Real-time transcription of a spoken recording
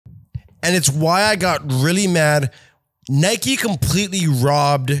And it's why I got really mad. Nike completely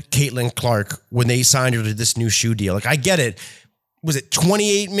robbed Caitlin Clark when they signed her to this new shoe deal. Like, I get it. Was it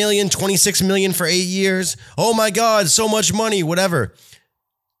 28 million, 26 million for 8 years? Oh my God, so much money, whatever.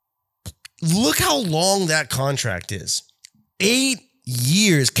 Look how long that contract is. 8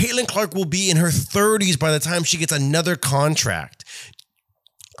 years. Caitlin Clark will be in her 30s by the time she gets another contract.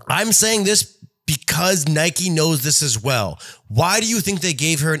 I'm saying this because Nike knows this as well. Why do you think they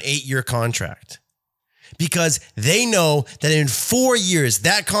gave her an 8-year contract? Because they know that in 4 years,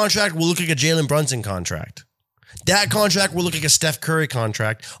 that contract will look like a Jalen Brunson contract. That contract will look like a Steph Curry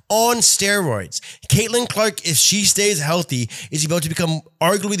contract on steroids. Caitlin Clark, if she stays healthy, is about to become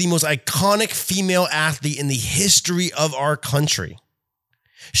arguably the most iconic female athlete in the history of our country.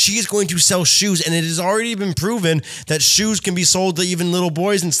 She is going to sell shoes, and it has already been proven that shoes can be sold to even little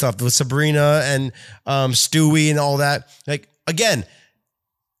boys and stuff with Sabrina and Stewie and all that. Like, again,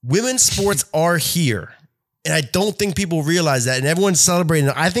 women's sports are here, and I don't think people realize that, and everyone's celebrating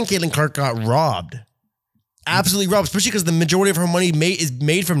it. I think Caitlin Clark got robbed. Absolutely robbed, especially because the majority of her money is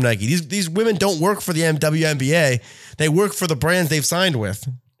made from Nike. These women don't work for the WNBA. They work for the brands they've signed with.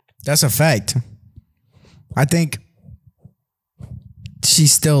 That's a fact. I think she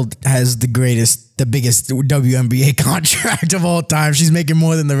still has the biggest WNBA contract of all time. She's making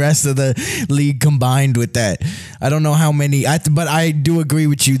more than the rest of the league combined with that. I don't know how many, but I do agree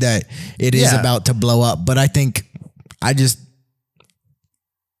with you that it is about to blow up. But I think I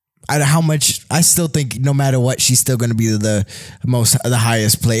still think no matter what, she's still going to be the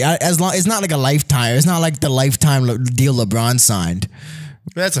highest play. As long, it's not like a lifetime. It's not like the lifetime deal LeBron signed.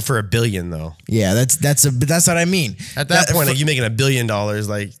 That's for $1 billion though. Yeah, that's what I mean. At that point, like, you making $1 billion,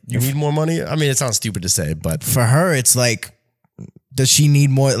 like, you need more money. I mean, it sounds stupid to say, but for her, it's like, does she need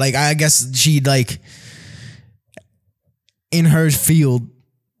more? Like, I guess she, like, in her field,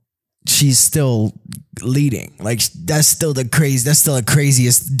 she's still leading. Like, that's still the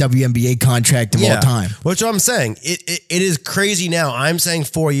craziest WNBA contract of all time. Which I'm saying, it is crazy now. I'm saying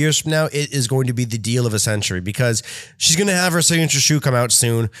 4 years from now, it is going to be the deal of a century because she's going to have her signature shoe come out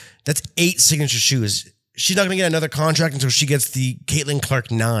soon. That's 8 signature shoes. She's not going to get another contract until she gets the Caitlin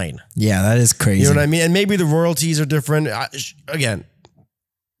Clark 9. Yeah, that is crazy. You know what I mean? And maybe the royalties are different. Again,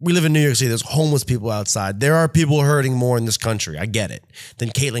 we live in New York City. There's homeless people outside. There are people hurting more in this country. I get it. Than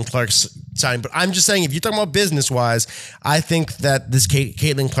Caitlin Clark's signing. But I'm just saying, if you're talking about business-wise, I think that this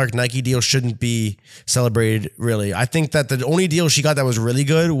Caitlin Clark Nike deal shouldn't be celebrated, really. I think that the only deal she got that was really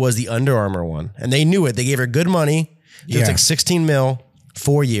good was the Under Armour one. And they knew it. They gave her good money. It's like 16 mil,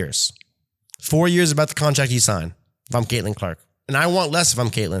 4 years. 4 years about the contract you sign if I'm Caitlin Clark. And I want less if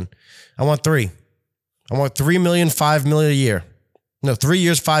I'm Caitlin. I want 3. I want 3 million, 5 million a year. No, 3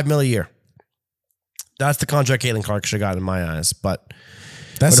 years, 5 million a year. That's the contract Caitlin Clark should have got in my eyes. But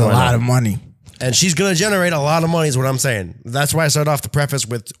that's a lot of money. And she's going to generate a lot of money is what I'm saying. That's why I started off the preface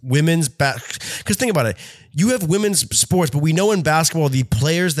with women's because think about it. You have women's sports, but we know in basketball, the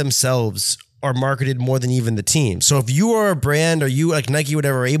players themselves are marketed more than even the team. So if you are a brand or you like Nike,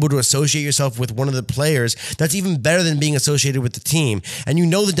 whatever, are able to associate yourself with one of the players, that's even better than being associated with the team. And you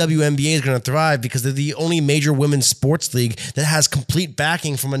know the WNBA is going to thrive because they're the only major women's sports league that has complete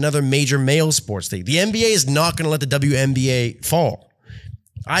backing from another major male sports league. The NBA is not going to let the WNBA fall.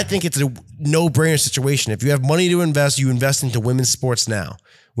 I think it's a no-brainer situation. If you have money to invest, you invest into women's sports now,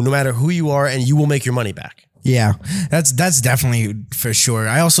 no matter who you are, and you will make your money back. Yeah, that's definitely for sure.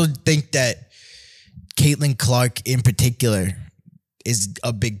 I also think that Caitlin Clark in particular is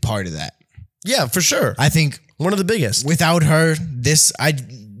a big part of that. Yeah, for sure. I think one of the biggest. Without her, I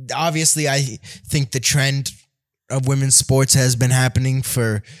think the trend of women's sports has been happening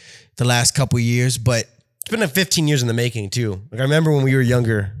for the last couple of years, but it's been 15 years in the making too. Like I remember when we were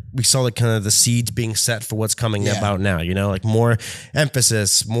younger, we saw like kind of the seeds being set for what's coming about now, you know, like more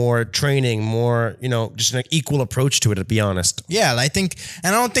emphasis, more training, more, you know, just an equal approach to it, to be honest. Yeah, I think,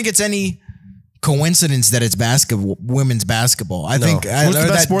 and I don't think it's any coincidence that it's basketball, women's basketball. I think it's the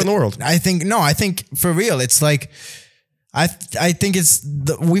best sport in the world. I think for real, it's like, I think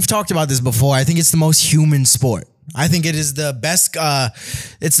we've talked about this before. I think it's the most human sport. I think it is the best.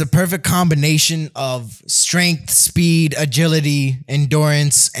 It's the perfect combination of strength, speed, agility,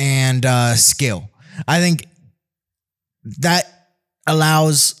 endurance, and skill. I think that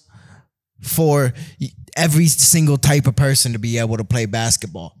allows for every single type of person to be able to play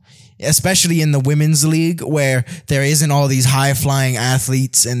basketball, especially in the women's league where there isn't all these high-flying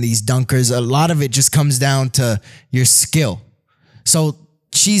athletes and these dunkers. A lot of it just comes down to your skill. So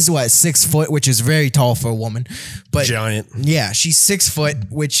she's what, 6 foot, which is very tall for a woman, but giant. Yeah, she's 6 foot,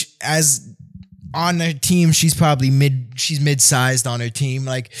 which as on her team, she's probably mid-sized on her team.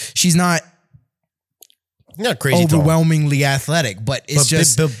 Like she's not crazy overwhelmingly athletic, but it's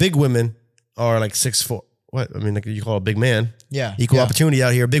just big women are like 6'4". What I mean, like you call a big man. Yeah, equal opportunity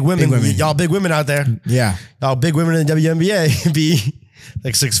out here. Big women. Y'all big women out there. Yeah, y'all big women in the WNBA be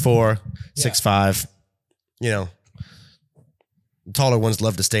like 6'4", 6'5". You know, taller ones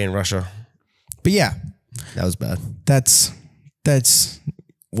love to stay in Russia. But yeah, that was bad. That's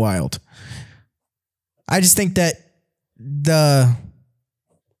wild. I just think that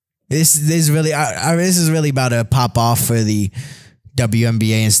this is really about to pop off for the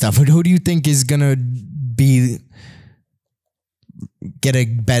WNBA and stuff. Who do you think is gonna do you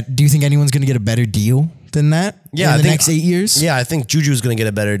think anyone's gonna get a better deal than that? Yeah, in the next 8 years. Yeah, I think Juju's gonna get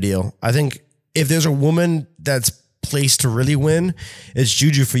a better deal. I think if there's a woman that's placed to really win, it's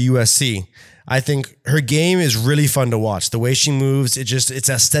Juju for USC. I think her game is really fun to watch. The way she moves, it's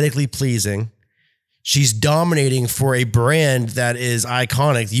aesthetically pleasing. She's dominating for a brand that is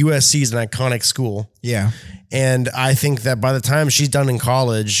iconic. USC is an iconic school. Yeah. And I think that by the time she's done in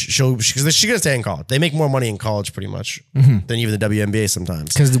college, she's going to stay in college. They make more money in college pretty much than even the WNBA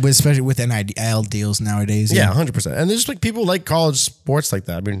sometimes. Because especially with NIL deals nowadays. Yeah, 100%. And there's like people like college sports like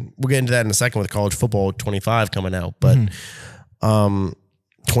that. I mean, we'll get into that in a second with college football 25 coming out. But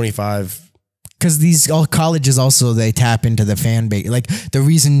 25... Because these all colleges also, they tap into the fan base. Like the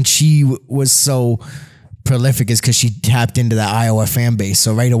reason she was so prolific is because she tapped into the Iowa fan base.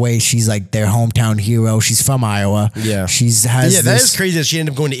 So right away, she's like their hometown hero. She's from Iowa. Yeah. That is crazy that she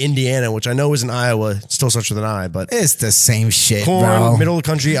ended up going to Indiana, which I know is in Iowa. It still starts with an I, but it's the same shit, corn, bro. Middle of the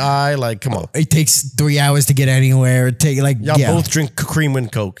country, I, like, come on. It takes 3 hours to get anywhere. Y'all both drink cream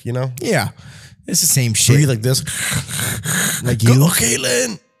and Coke, you know? Yeah. It's the same shit. Breathe like this. Like you. Go,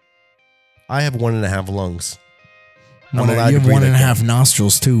 Caitlin. I have 1.5 lungs. You have 1.5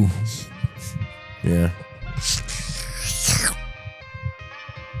 nostrils too. Yeah.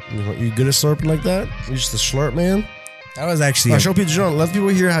 You good at slurping like that? You just a slurp man? That was actually. Show people, let people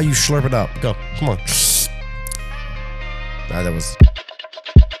hear how you slurp it up. Go. Come on. That was.